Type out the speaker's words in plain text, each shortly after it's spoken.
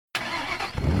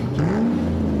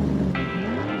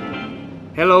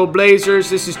Hello Blazers,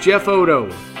 this is Jeff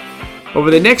Odo.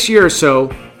 Over the next year or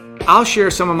so, I'll share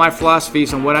some of my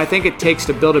philosophies on what I think it takes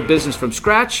to build a business from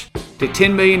scratch to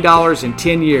 $10 million in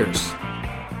 10 years.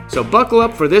 So buckle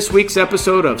up for this week's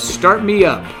episode of Start Me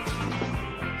Up.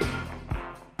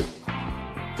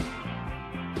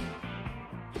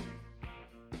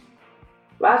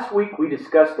 Last week we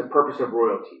discussed the purpose of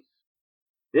royalties.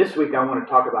 This week I want to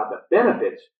talk about the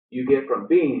benefits you get from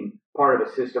being part of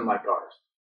a system like ours.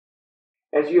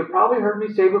 As you have probably heard me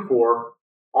say before,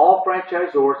 all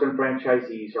franchisors and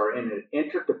franchisees are in an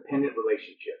interdependent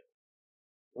relationship.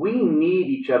 We need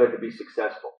each other to be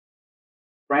successful.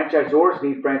 Franchisors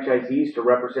need franchisees to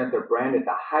represent their brand at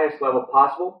the highest level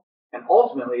possible, and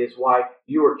ultimately is why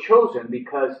you are chosen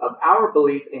because of our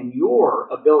belief in your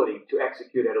ability to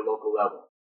execute at a local level.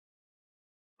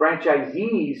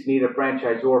 Franchisees need a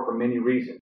franchisor for many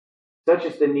reasons, such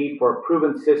as the need for a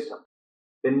proven system,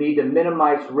 the need to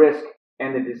minimize risk,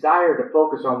 and the desire to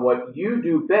focus on what you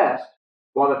do best,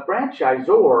 while the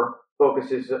franchisor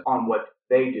focuses on what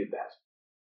they do best.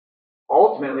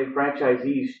 Ultimately,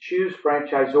 franchisees choose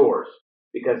franchisors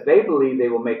because they believe they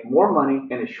will make more money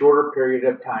in a shorter period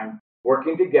of time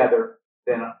working together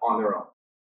than on their own.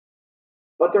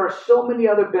 But there are so many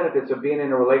other benefits of being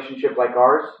in a relationship like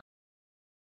ours.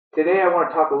 Today I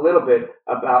want to talk a little bit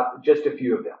about just a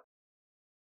few of them.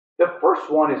 The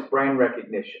first one is brand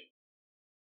recognition.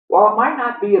 While it might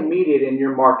not be immediate in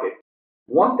your market,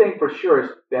 one thing for sure is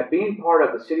that being part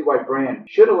of the citywide brand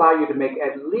should allow you to make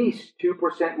at least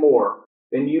 2% more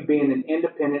than you being an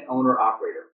independent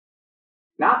owner-operator.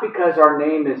 Not because our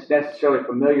name is necessarily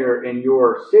familiar in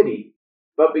your city,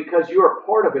 but because you are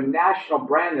part of a national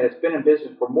brand that has been in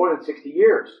business for more than 60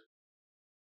 years.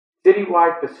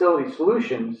 Citywide Facility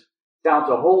Solutions sounds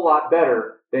a whole lot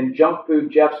better than Junk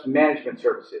Food Jeff's Management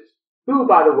Services, who,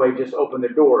 by the way, just opened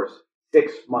their doors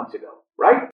 6 months ago,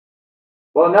 right?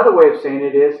 Well, another way of saying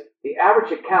it is the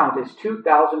average account is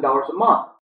 $2,000 a month.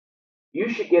 You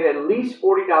should get at least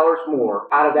 $40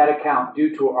 more out of that account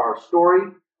due to our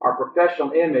story, our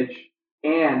professional image,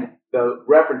 and the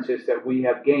references that we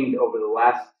have gained over the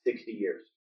last 60 years.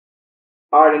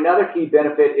 All right, another key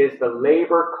benefit is the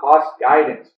labor cost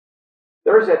guidance.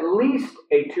 There's at least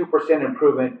a 2%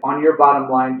 improvement on your bottom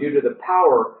line due to the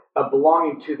power of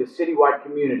belonging to the citywide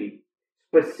community,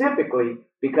 specifically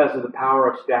because of the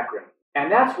power of stackering. And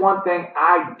that's one thing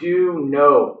I do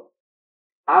know.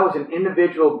 I was an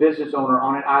individual business owner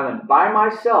on an island by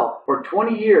myself for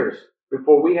 20 years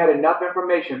before we had enough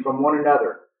information from one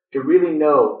another to really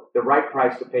know the right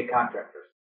price to pay contractors.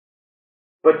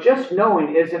 But just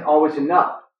knowing isn't always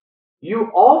enough.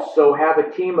 You also have a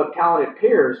team of talented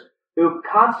peers who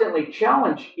constantly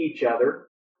challenge each other,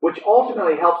 which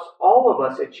ultimately helps all of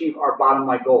us achieve our bottom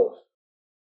line goals.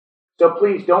 So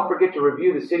please don't forget to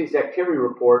review the city's activity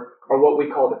report, or what we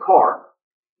call the CAR,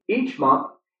 each month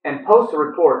and post the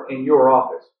report in your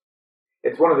office.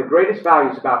 It's one of the greatest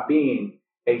values about being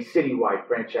a citywide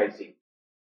franchisee.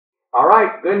 All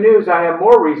right, good news, I have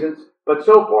more reasons, but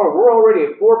so far we're already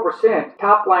at 4%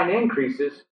 top line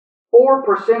increases,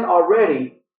 4%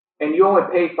 already, and you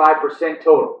only paid 5%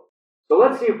 total. So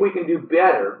let's see if we can do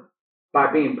better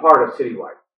by being part of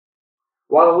Citywide.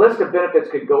 While the list of benefits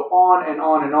could go on and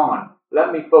on and on,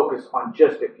 let me focus on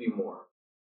just a few more.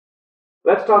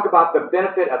 Let's talk about the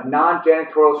benefit of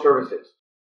non-janitorial services.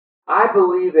 I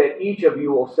believe that each of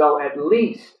you will sell at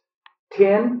least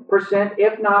 10%,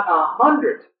 if not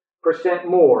 100%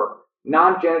 more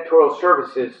non-janitorial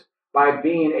services by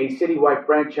being a citywide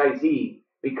franchisee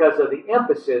because of the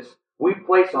emphasis we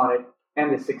place on it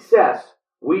and the success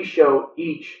we show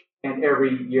each and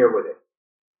every year with it.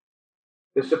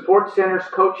 The support center's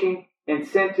coaching,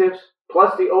 incentives,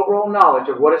 plus the overall knowledge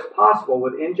of what is possible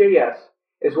with NJS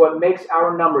is what makes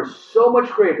our numbers so much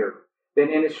greater than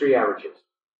industry averages.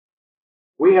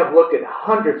 We have looked at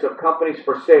hundreds of companies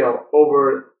for sale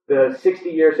over the 60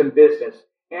 years in business,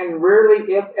 and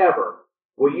rarely, if ever,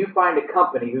 will you find a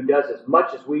company who does as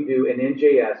much as we do in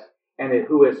NJS and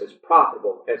who is as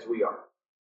profitable as we are.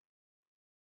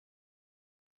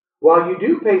 While you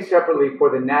do pay separately for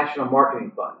the National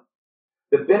Marketing Fund,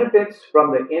 the benefits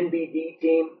from the NBD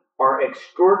team are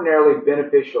extraordinarily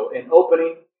beneficial in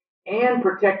opening and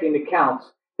protecting accounts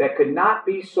that could not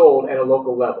be sold at a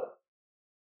local level.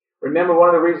 Remember, one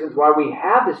of the reasons why we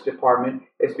have this department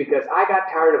is because I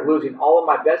got tired of losing all of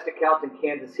my best accounts in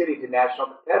Kansas City to national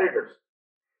competitors.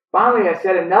 Finally, I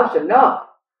said enough's enough.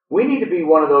 We need to be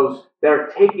one of those that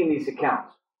are taking these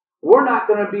accounts. We're not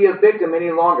going to be a victim any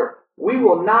longer. We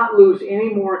will not lose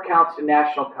any more accounts to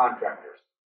national contractors.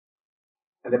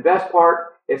 And the best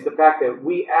part is the fact that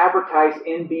we advertise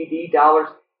NBD dollars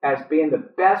as being the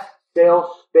best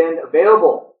sales spend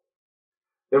available.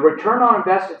 The return on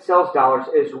invested sales dollars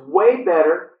is way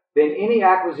better than any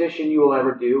acquisition you will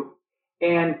ever do,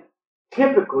 and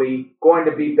typically going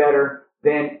to be better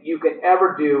than you can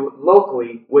ever do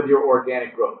locally with your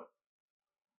organic growth.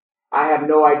 I have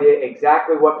no idea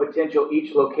exactly what potential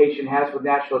each location has with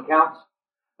national accounts,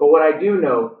 but what I do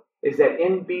know is that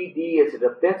NBD is a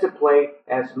defensive play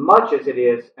as much as it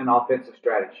is an offensive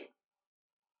strategy.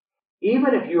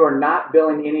 Even if you are not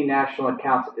billing any national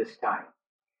accounts at this time,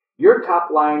 your top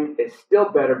line is still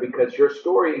better because your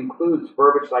story includes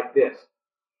verbiage like this.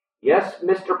 Yes,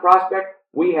 Mr. Prospect,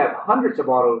 we have hundreds of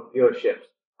auto dealerships,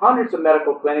 hundreds of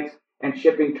medical clinics, and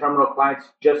shipping terminal clients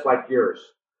just like yours.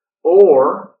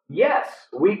 Or, yes,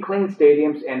 we clean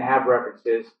stadiums and have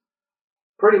references.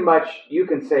 Pretty much you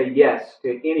can say yes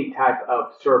to any type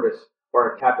of service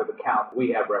or type of account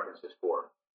we have references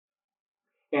for.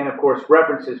 And of course,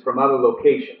 references from other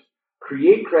locations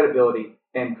create credibility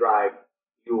and drive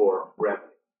your revenue.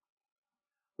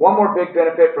 One more big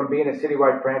benefit from being a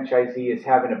citywide franchisee is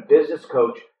having a business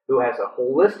coach who has a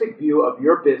holistic view of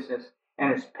your business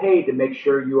and is paid to make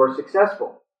sure you are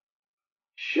successful.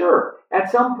 Sure,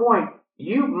 at some point,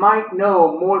 you might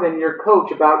know more than your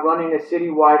coach about running a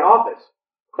citywide office.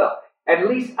 Well, at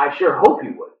least I sure hope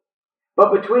you would.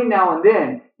 But between now and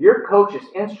then, your coach is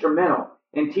instrumental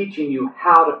in teaching you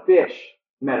how to fish,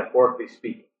 metaphorically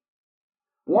speaking.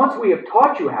 Once we have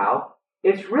taught you how,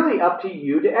 it's really up to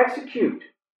you to execute.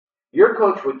 Your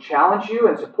coach would challenge you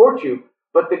and support you,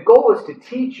 but the goal is to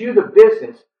teach you the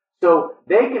business so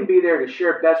they can be there to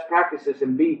share best practices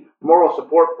and be moral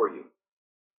support for you.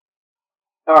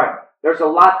 All right, there's a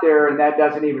lot there, and that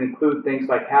doesn't even include things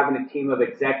like having a team of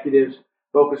executives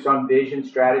focused on vision,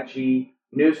 strategy,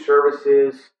 new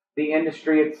services, the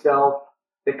industry itself,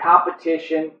 the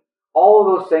competition, all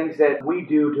of those things that we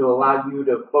do to allow you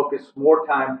to focus more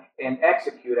time and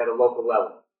execute at a local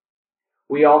level.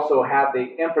 We also have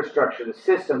the infrastructure, the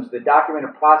systems, the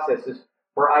documented processes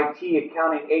for IT,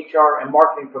 accounting, HR, and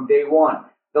marketing from day one,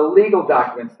 the legal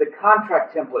documents, the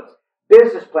contract templates,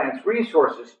 business plans,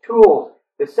 resources, tools,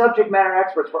 the subject matter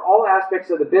experts for all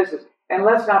aspects of the business, and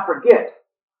let's not forget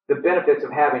the benefits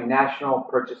of having national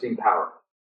purchasing power.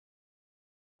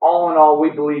 All in all,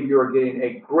 we believe you are getting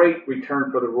a great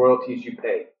return for the royalties you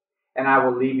pay, and I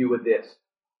will leave you with this.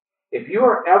 If you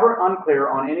are ever unclear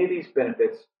on any of these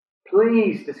benefits,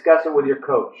 please discuss it with your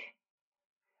coach.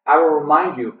 I will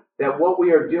remind you that what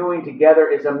we are doing together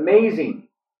is amazing.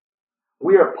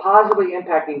 We are positively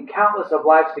impacting countless of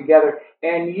lives together,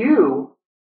 and you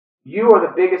are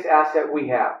the biggest asset we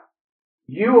have.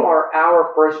 You are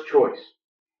our first choice,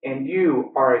 and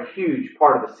you are a huge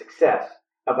part of the success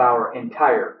of our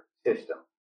entire system.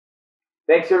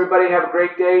 Thanks, everybody. Have a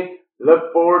great day.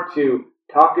 Look forward to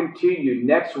talking to you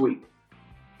next week.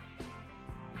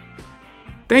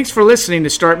 Thanks for listening to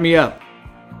Start Me Up.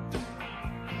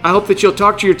 I hope that you'll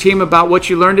talk to your team about what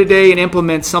you learned today and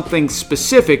implement something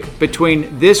specific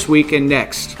between this week and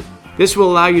next. This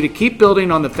will allow you to keep building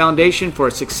on the foundation for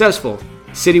a successful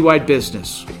citywide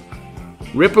business.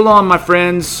 Rip along, my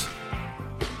friends.